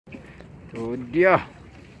Tu dia.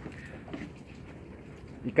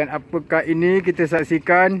 Ikan apakah ini? Kita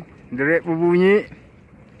saksikan. Derek berbunyi.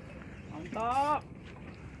 Mantap.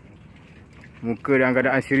 Muka dalam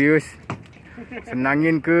keadaan serius.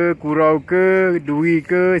 Senangin ke, kurau ke, duri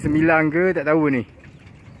ke, sembilang ke, tak tahu ni.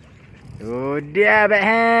 Tu dia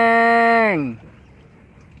backhang.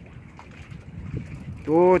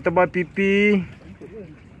 Tu tebal pipi.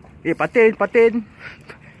 Patin.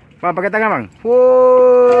 Bang, pakai tangan bang. Woi.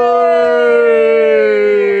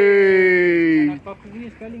 Nampak ni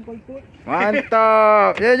sekali kau ikut.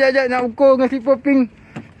 Mantap. Jap nak ukur dengan slipper pink.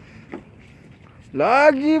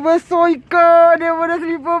 Lagi besar ikan daripada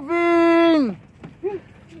slipper pink.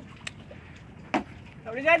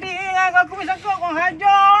 Tak boleh jadi kalau aku bersangkut kau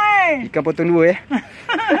hajar Ikan potong dua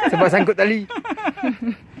sebab sangkut tali.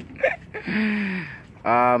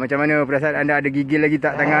 Macam mana perasaan anda? Ada gigil lagi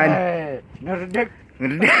tak tangan? Nerdek.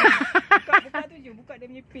 Buka tu je. Buka dia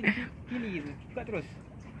punya pin kiri tu. Buka terus.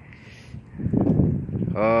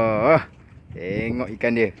 Tengok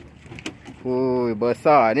ikan dia.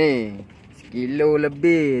 Besar ni. Sekilo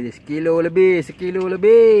lebih.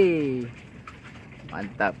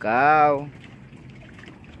 Mantap kau.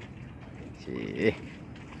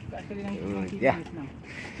 Buka sekali lagi.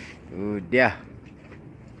 Dia.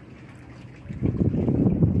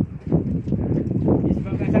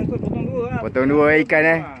 Disebabkan sangkut potong dua lah. Potong dua ikan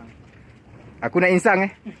Aku nak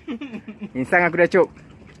insang Insang aku dah cop.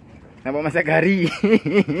 Nak buat masak kari.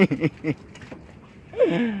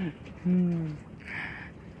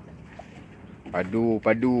 Padu.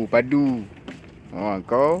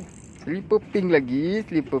 Kau slipper pink lagi.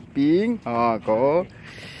 Kau.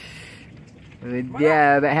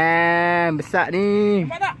 Dia backhang besar ni.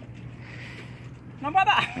 Nampak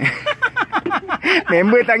tak?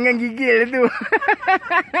 Member tangan gigil tu.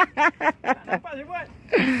 Nampak je buat.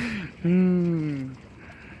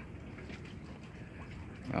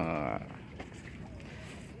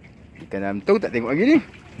 Ikan dalam tong tak tengok lagi ni.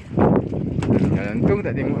 Dalam tong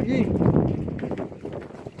tak tengok lagi.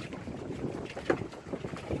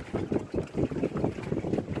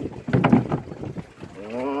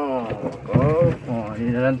 Ni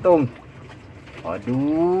dalam tong.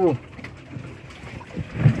 Aduh.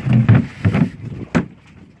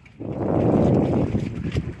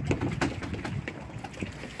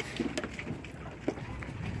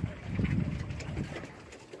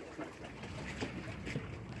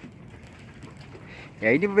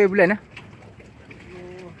 Ya, ini berapa bulan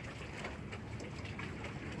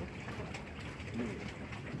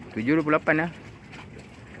 7 28